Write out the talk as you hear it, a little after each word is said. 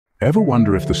Ever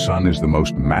wonder if the Sun is the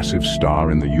most massive star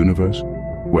in the universe?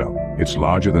 Well, it's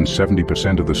larger than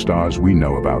 70% of the stars we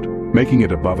know about, making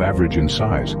it above average in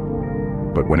size.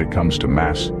 But when it comes to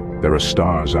mass, there are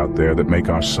stars out there that make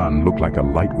our Sun look like a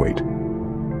lightweight.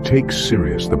 Take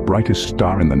Sirius, the brightest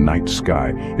star in the night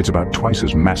sky. It's about twice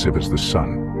as massive as the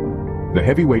Sun. The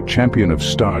heavyweight champion of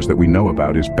stars that we know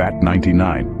about is BAT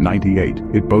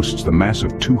 9998. It boasts the mass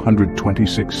of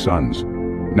 226 suns.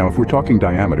 Now, if we're talking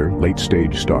diameter,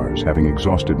 late-stage stars, having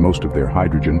exhausted most of their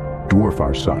hydrogen, dwarf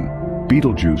our Sun.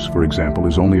 Betelgeuse, for example,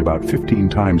 is only about 15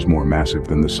 times more massive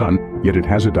than the Sun, yet it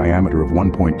has a diameter of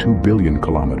 1.2 billion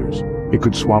kilometers. It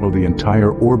could swallow the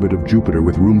entire orbit of Jupiter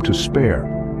with room to spare.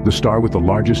 The star with the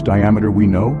largest diameter we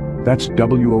know? That's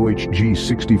WOH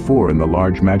G64 in the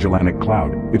Large Magellanic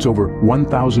Cloud. It's over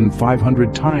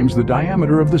 1,500 times the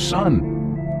diameter of the Sun.